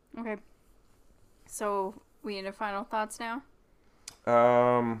out. Okay. So we into final thoughts now?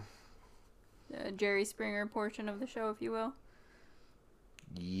 The Jerry Springer portion of the show, if you will.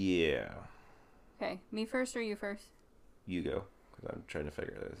 Yeah. Okay. Me first or you first? You go, because I'm trying to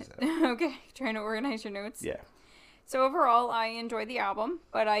figure this out. Okay. Trying to organize your notes? Yeah. So overall, I enjoyed the album,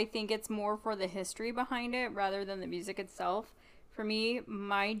 but I think it's more for the history behind it rather than the music itself. For me,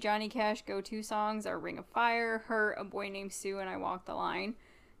 my Johnny Cash go-to songs are Ring of Fire, Hurt, A Boy Named Sue, and I Walk the Line.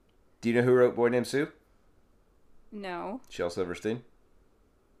 Do you know who wrote Boy Named Sue? No. Shel Silverstein.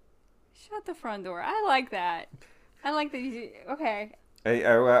 Shut the front door. I like that. I like that. Okay.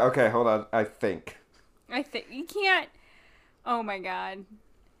 Okay, hold on. I think you can't. Oh my god.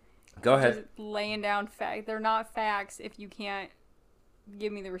 Go ahead. Just laying down facts. They're not facts if you can't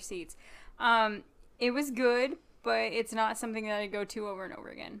give me the receipts. It was good, but it's not something that I go to over and over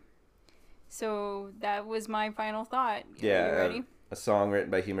again. So that was my final thought. Yeah. Are you ready? A song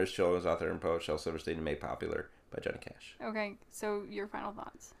written by humorous children's author and poet Shel Silverstein and made popular by Johnny Cash. Okay, so your final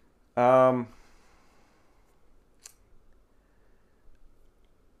thoughts.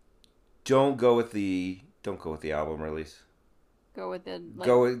 Don't go with the album release. Go with the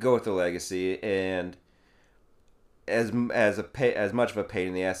go with the legacy, and as much of a pain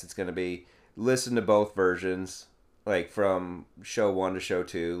in the ass it's going to be. Listen to both versions, from show 1 to show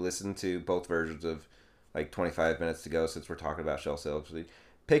 2. Listen to both versions of 25 minutes to go, since we're talking about Shel Silverstein.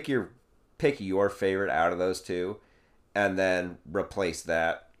 Pick your favorite out of those two, and then replace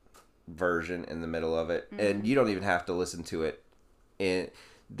that version in the middle of it. Mm-hmm. And you don't even have to listen to it. And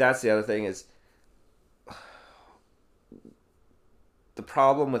that's the other thing is, the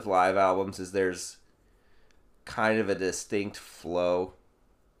problem with live albums is there's kind of a distinct flow.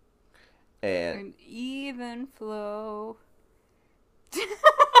 And an even flow.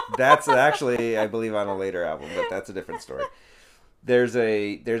 That's actually, I believe, on a later album, but that's a different story. There's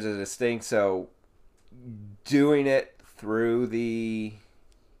a distinct, so doing it through the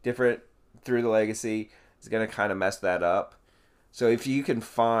legacy is going to kind of mess that up. So if you can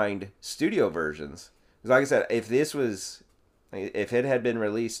find studio versions, because like I said, if it had been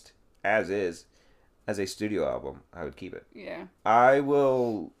released as is, as a studio album, I would keep it. Yeah.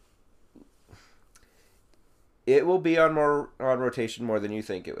 It will be on rotation more than you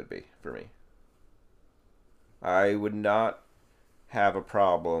think it would be for me. I would not have a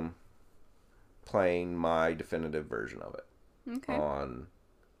problem playing my definitive version of it. Okay. On,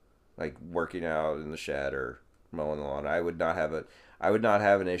 like, working out in the shed or mowing the lawn. I would not have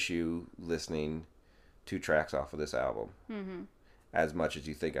an issue listening 2 tracks off of this album. Mm-hmm. As much as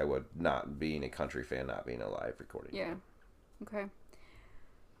you think I would, not being a country fan, not being a live recording. Yeah. Okay.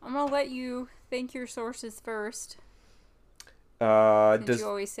 I'm gonna let you thank your sources first. Since you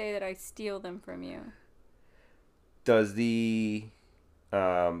always say that I steal them from you. Does the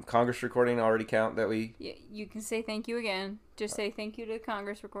Congress recording already count that we... Yeah, you can say thank you again. Just say thank you to the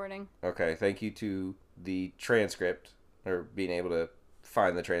Congress recording. Okay, thank you to the transcript, or being able to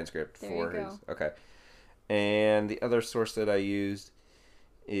find the transcript for his... Okay. And the other source that I used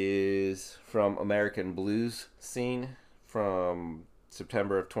is from American Blues Scene from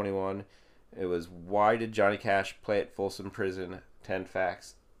September of 21. It was, why did Johnny Cash play at Folsom Prison? 10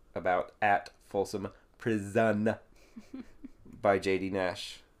 facts about at Folsom Prison by J.D.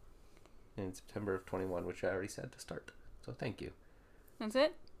 Nash in September of 21, which I already said to start. So thank you. That's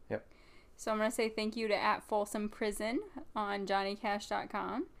it? Yep. So I'm going to say thank you to at Folsom Prison on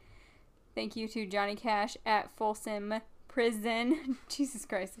JohnnyCash.com. Thank you to Johnny Cash at Folsom Prison, Jesus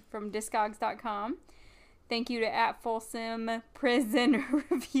Christ, from Discogs.com. Thank you to at Folsom Prison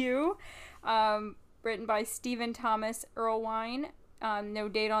Review, written by Stephen Thomas Erlewine. No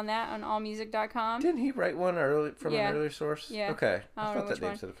date on that on allmusic.com. Didn't he write one from an earlier source? Yeah. Okay. I thought that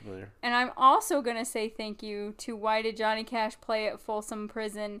name sounded familiar. And I'm also going to say thank you to Why Did Johnny Cash Play at Folsom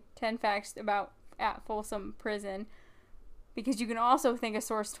Prison? 10 facts about at Folsom Prison. Because you can also think a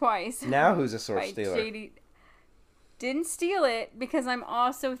source twice. Now who's a source stealer? JD. Didn't steal it because I'm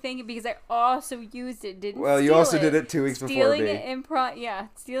also thinking, because I also used it. You also did it 2 weeks before me.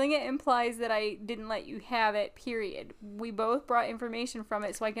 Stealing it implies that I didn't let you have it, period. We both brought information from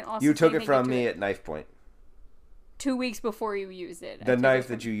it, so I can also... You took it from me at knife point. 2 weeks before you used it. The knife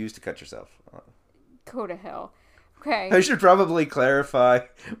that you used to cut yourself. Go to hell. Okay. I should probably clarify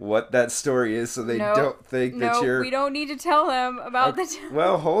what that story is so they don't think that you're... No, we don't need to tell them about the...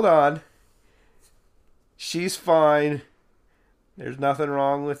 Well, hold on. She's fine. There's nothing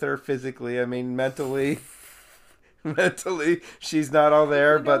wrong with her physically. I mean, mentally, she's not all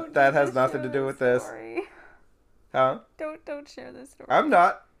there, but that has nothing to do with this. Huh? Don't share this story. I'm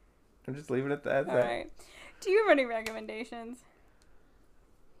not. I'm just leaving it at that. All right. Do you have any recommendations?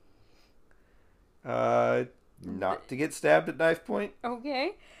 Not to get stabbed at knife point.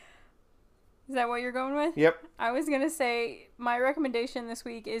 Okay. Is that what you're going with? Yep. I was going to say my recommendation this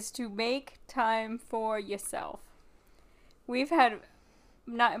week is to make time for yourself. I've had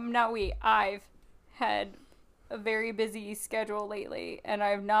a very busy schedule lately, and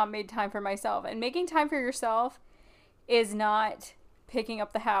I've not made time for myself. And making time for yourself is not picking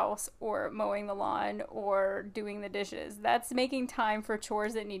up the house or mowing the lawn or doing the dishes. That's making time for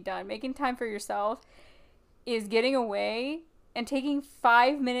chores that need done. Making time for yourself is getting away and taking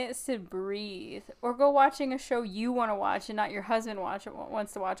 5 minutes to breathe, or go watching a show you want to watch and not your husband wants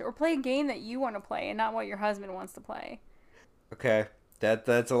to watch, or play a game that you want to play and not what your husband wants to play. Okay,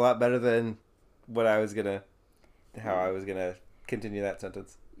 that's a lot better than how I was gonna continue that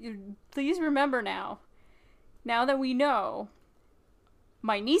sentence. Please remember now that we know,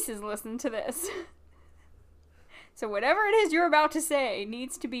 my nieces listen to this. So whatever it is you're about to say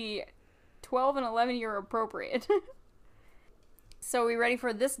needs to be 12 and 11 year appropriate. So we ready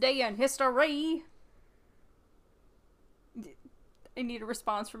for this day in history? I need a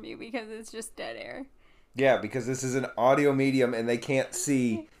response from you because it's just dead air. Yeah, because this is an audio medium and they can't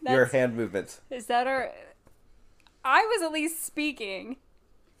see your hand movements. Is that our... I was at least speaking.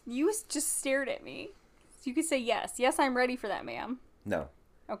 You just stared at me. So you could say yes. Yes, I'm ready for that, ma'am. No.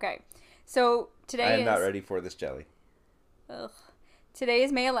 Okay. So today I am not ready for this jelly. Ugh. Today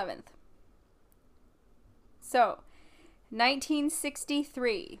is May 11th. So,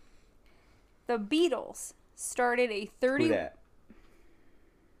 1963. The Beatles started a 30... Who dat?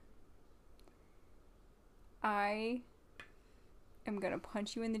 I am going to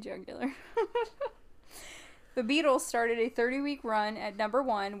punch you in the jugular. The Beatles started a 30-week run at number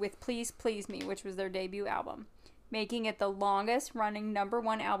 1 with Please Please Me, which was their debut album, making it the longest running number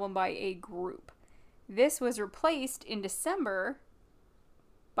 1 album by a group. This was replaced in December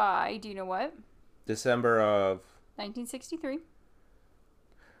by, do you know what? December of... 1963.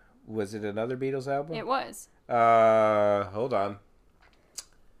 Was it another Beatles album? It was. Hold on.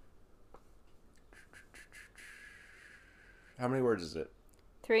 How many words is it?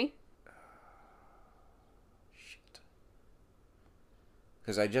 3.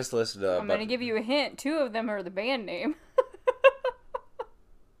 Because I just listened to... I'm going to give you a hint. 2 of them are the band name.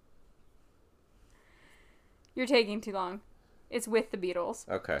 You're taking too long. It's with the Beatles.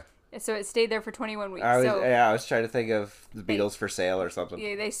 Okay. So it stayed there for 21 weeks. I was trying to think of the Beatles for Sale or something.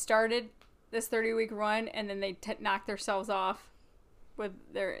 Yeah, they started this 30-week run, and then they knocked themselves off with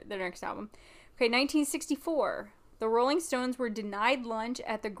their next album. Okay, 1964. The Rolling Stones were denied lunch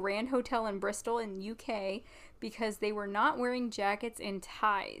at the Grand Hotel in Bristol in UK because they were not wearing jackets and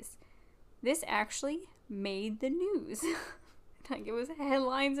ties. This actually made the news. Like, it was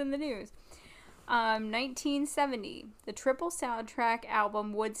headlines in the news. 1970. The triple soundtrack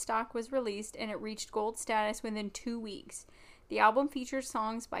album Woodstock was released, and it reached gold status within 2 weeks. The album features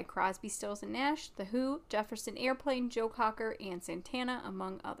songs by Crosby, Stills and Nash, The Who, Jefferson Airplane, Joe Cocker, and Santana,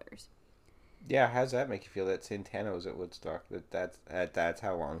 among others. Yeah, how does that make you feel that Santana was at Woodstock? That's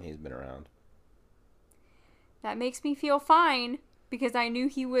how long he's been around. That makes me feel fine, because I knew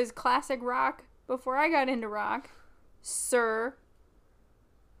he was classic rock before I got into rock. Sir.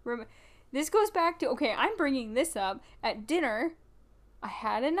 This goes back to, okay, I'm bringing this up. At dinner, I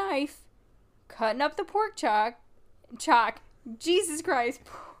had a knife, cutting up the pork chop. Jesus Christ.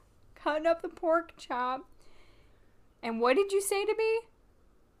 Cutting up the pork chop. And what did you say to me?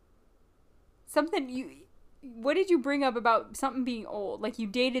 What did you bring up about something being old? Like you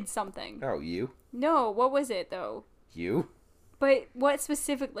dated something. Oh, you? No, what was it though? You? But what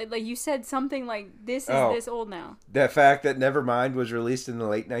specifically? Like you said something like, this is this old now. The fact that Nevermind was released in the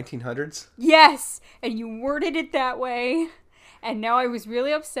late 1900s? Yes! And you worded it that way. And now I was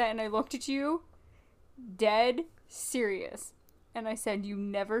really upset and I looked at you dead serious. And I said, you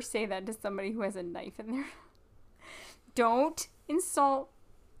never say that to somebody who has a knife in their... Don't insult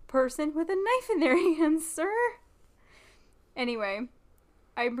person with a knife in their hands, sir. Anyway,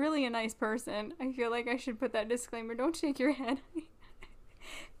 I'm really a nice person. I feel like I should put that disclaimer. Don't shake your head.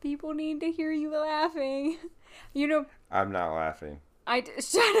 People need to hear you laughing. You know... I'm not laughing.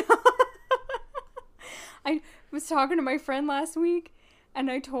 Shut up. I was talking to my friend last week, and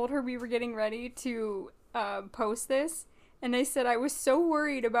I told her we were getting ready to post this. And I said I was so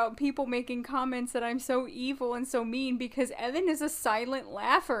worried about people making comments that I'm so evil and so mean because Evan is a silent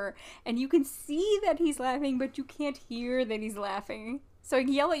laugher. And you can see that he's laughing, but you can't hear that he's laughing. So I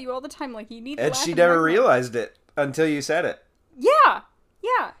yell at you all the time like, you need to laugh. And she never realized it until you said it. Yeah.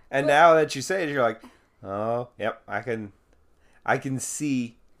 And now that you say it, you're like, oh, yep, I can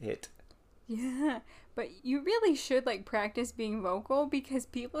see it. Yeah. But you really should, like, practice being vocal because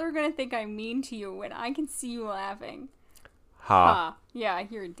people are going to think I'm mean to you when I can see you laughing. Ha. Yeah,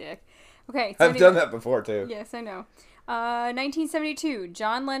 you're a dick. Okay. So I've done that before, too. Yes, I know. 1972.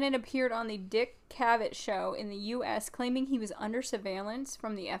 John Lennon appeared on the Dick Cavett Show in the U.S. claiming he was under surveillance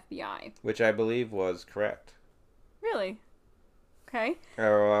from the FBI. Which I believe was correct. Really? Okay.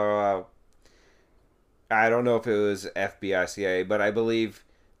 I don't know if it was FBI, CIA, but I believe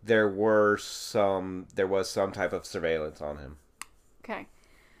there was some type of surveillance on him. Okay.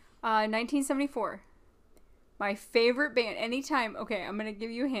 1974. My favorite band. Anytime. Okay, I'm going to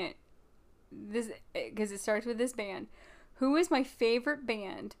give you a hint. This, because it starts with this band. Who is my favorite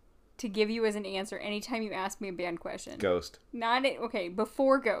band to give you as an answer anytime you ask me a band question? Ghost. Okay,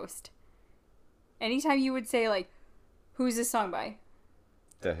 before Ghost. Anytime you would say, like, who's this song by?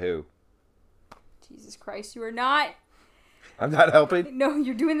 The Who. Jesus Christ, you are not... I'm not helping? No,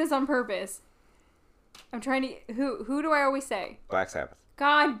 you're doing this on purpose. I'm trying to... Who do I always say? Black Sabbath.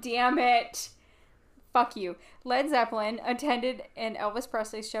 God damn it. Fuck you. Led Zeppelin attended an Elvis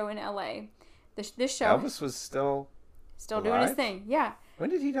Presley show in L.A. This show... Elvis was still alive? Doing his thing, yeah. When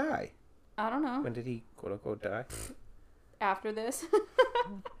did he die? I don't know. When did he, quote-unquote, die? After this.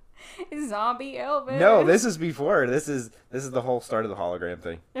 Zombie Elvis. No, this is before. This is the whole start of the hologram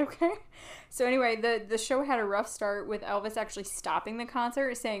thing. Okay. So anyway, the show had a rough start with Elvis actually stopping the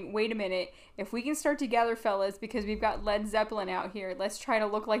concert, saying, wait a minute, if we can start together, fellas, because we've got Led Zeppelin out here, let's try to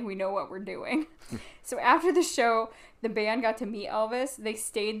look like we know what we're doing. So after the show, the band got to meet Elvis. They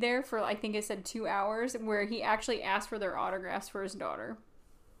stayed there for, I think it said 2 hours, where he actually asked for their autographs for his daughter.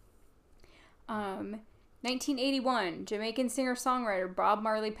 1981, Jamaican singer-songwriter Bob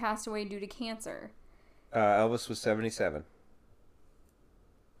Marley passed away due to cancer. Elvis was 77.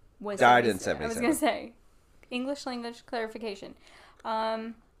 Died in 77. I was going to say. English language clarification.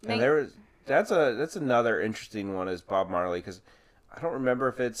 And that's another interesting one is Bob Marley, because I don't remember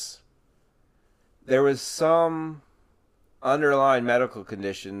if there was some underlying medical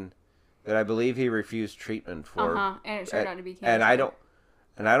condition that I believe he refused treatment for. And it turned out to be cancer.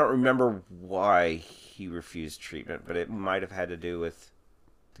 And I don't remember why he refused treatment, but it might have had to do with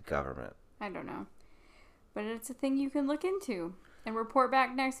the government. I don't know. But it's a thing you can look into. And report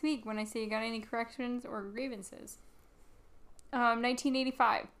back next week when I say you got any corrections or grievances.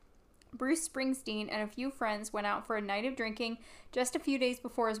 1985. Bruce Springsteen and a few friends went out for a night of drinking just a few days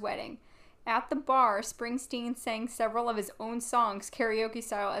before his wedding. At the bar, Springsteen sang several of his own songs karaoke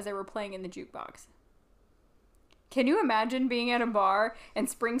style as they were playing in the jukebox. Can you imagine being at a bar and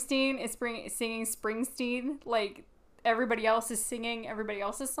Springsteen is singing Springsteen like everybody else is singing everybody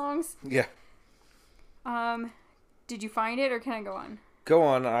else's songs? Yeah. Did you find it or can I go on? Go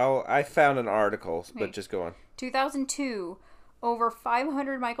on. I found an article, but just go on. 2002. Over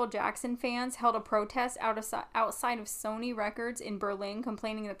 500 Michael Jackson fans held a protest outside of Sony Records in Berlin,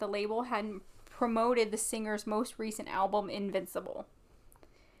 complaining that the label hadn't promoted the singer's most recent album, Invincible.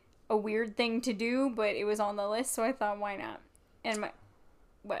 A weird thing to do, but it was on the list, so I thought, why not? And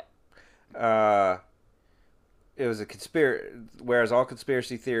what? It was a whereas all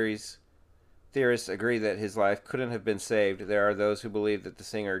conspiracy theorists agree that his life couldn't have been saved, there are those who believe that the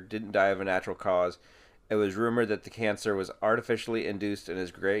singer didn't die of a natural cause. It was rumored that the cancer was artificially induced in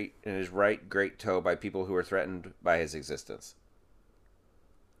his right great toe by people who were threatened by his existence.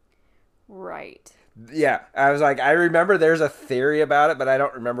 Right. Yeah, I was like, I remember there's a theory about it, but I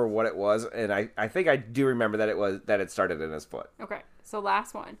don't remember what it was, and I think I do remember that it started in his foot. Okay, so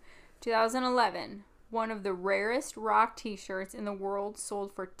last one. 2011, one of the rarest rock t-shirts in the world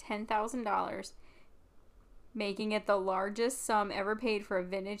sold for $10,000. Making it the largest sum ever paid for a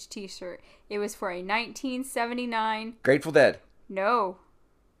vintage t-shirt. It was for a 1979... Grateful Dead. No.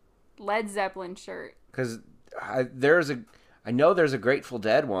 Led Zeppelin shirt. Because I know there's a Grateful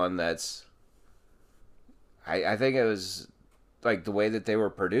Dead one that's... I think it was like the way that they were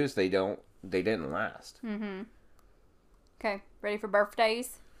produced, they didn't last. Mm-hmm. Okay, ready for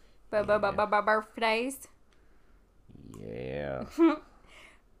birthdays? Birthdays? Yeah.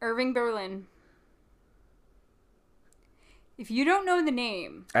 Irving Berlin. If you don't know the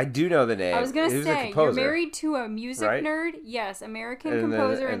name... I do know the name. I was going to say, you're married to a music nerd. Yes, American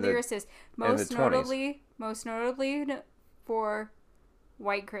composer and lyricist. Most notably for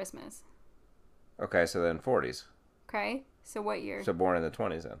White Christmas. Okay, so then 40s. Okay, so what year? So born in the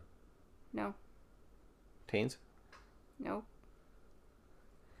 20s then. No. Teens? No.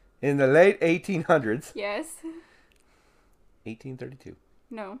 In the late 1800s? Yes. 1832.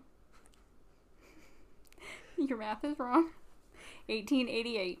 No. Your math is wrong.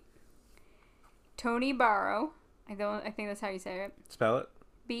 1888. Tony Barrow. I think that's how you say it. Spell it.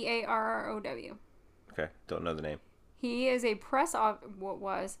 Barrow. Okay, don't know the name. He is a press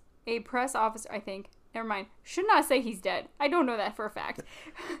officer, I think. Never mind. Should not say he's dead. I don't know that for a fact.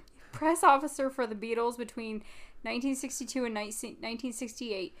 Press officer for the Beatles between 1962 and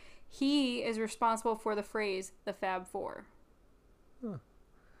 1968. He is responsible for the phrase, the Fab Four. Huh.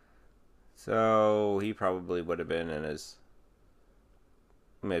 So he probably would have been in his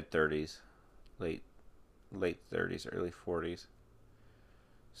mid-30s, late 30s, early 40s.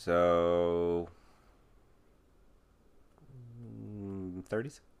 So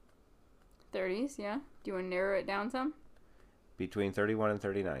 30s? 30s, yeah. Do you want to narrow it down some? Between 31 and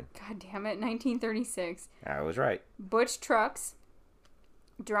 39. God damn it, 1936. I was right. Butch Trucks,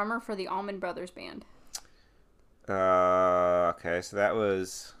 drummer for the Allman Brothers Band. Okay, so that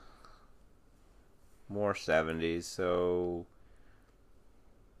was more 70s, so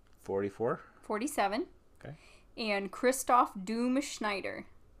 44? 47. Okay. And Christoph Doom Schneider.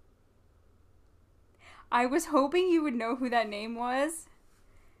 I was hoping you would know who that name was.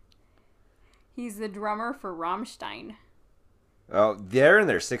 He's the drummer for Rammstein. Oh, they're in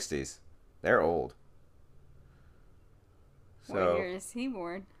their 60s. They're old. So, what year is he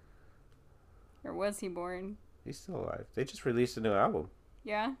born? Or was he born? He's still alive. They just released a new album.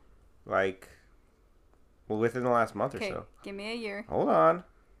 Yeah? Within the last month or so. Okay, give me a year. Hold on.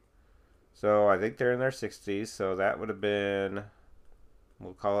 So, I think they're in their 60s, so that would have been,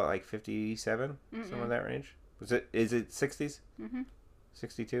 we'll call it 57? Somewhere in that range? Is it 60s? Mm-hmm.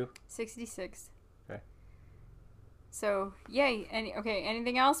 62? 66. Okay. So, yay.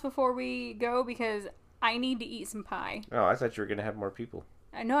 Anything else before we go? Because I need to eat some pie. Oh, I thought you were going to have more people.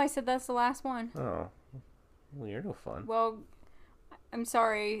 I know, I said that's the last one. Oh. Well, you're no fun. Well, I'm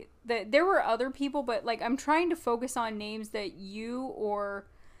sorry. There were other people, but, I'm trying to focus on names that you or,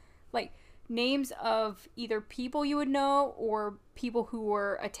 names of either people you would know or people who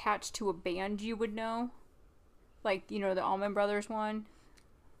were attached to a band you would know. The Allman Brothers one.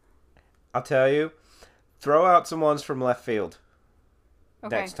 I'll tell you. Throw out some ones from left field.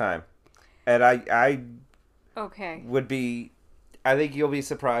 Okay. Next time. And I okay. would be... I think you'll be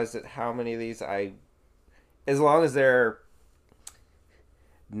surprised at how many of these as long as they're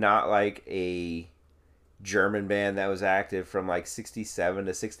not a German band that was active from like 67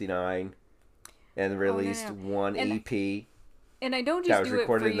 to 69 and released one EP. And I don't just that was do it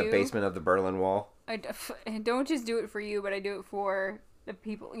for recorded in the you. basement of the Berlin Wall. I don't just do it for you, but I do it for the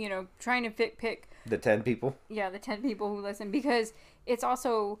people, trying to pick the 10 people. Yeah, the 10 people who listen, because it's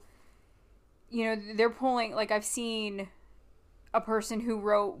also, they're pulling, like, I've seen a person who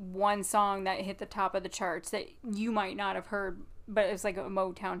wrote one song that hit the top of the charts that you might not have heard, but it was like a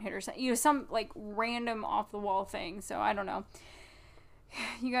Motown hit or something, some like random off the wall thing. So I don't know.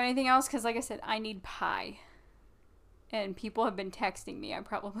 You got anything else? Because like I said, I need pie. And people have been texting me. I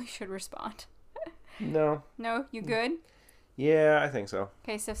probably should respond. No. No? You good? Yeah, I think so.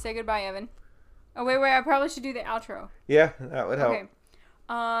 Okay, so say goodbye, Evan. Oh, wait. I probably should do the outro. Yeah, that would help. Okay.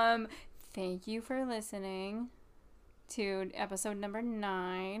 Thank you for listening to episode number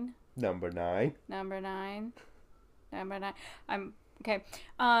 9. Number 9. Okay.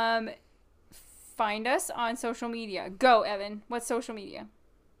 Find us on social media. Go, Evan. What's social media?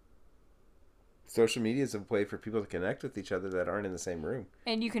 Social media is a way for people to connect with each other that aren't in the same room.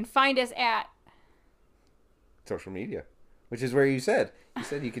 And you can find us at social media, which is where you said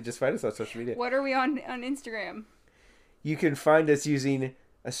you could just find us on social media. What are we on Instagram? You can find us using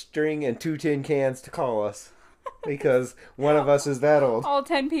a string and 2 tin cans to call us, because one of us is that old. All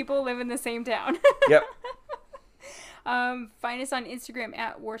 10 people live in the same town. Yep. Find us on Instagram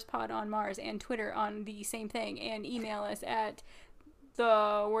at worstpodonmars and Twitter on the same thing, and email us at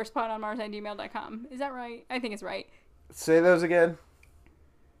theworstpodonmars@gmail.com. Is that right? I think it's right. Say those again.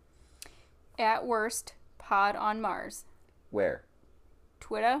 At worstpodonmars. Where?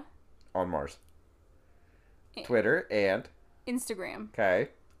 Twitter. On Mars. Twitter and Instagram. Okay.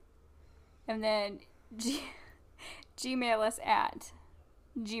 And then Gmail us at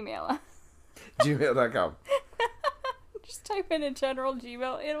Gmail. Gmail.com. Just type in a general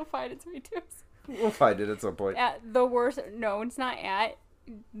Gmail. It'll find its way to us. We'll find it at some point. At the worst. No, it's not at.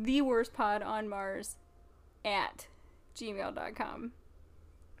 The worst pod on Mars at gmail.com.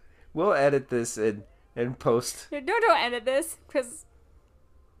 We'll edit this and post. Don't edit this, because.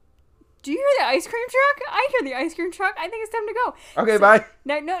 Do you hear the ice cream truck? I hear the ice cream truck. I think it's time to go. Okay, bye.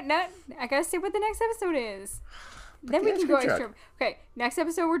 No. I gotta say what the next episode is. Then we can go ice cream. Okay, next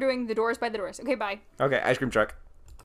episode we're doing The Doors by the Doors. Okay, bye. Okay, ice cream truck.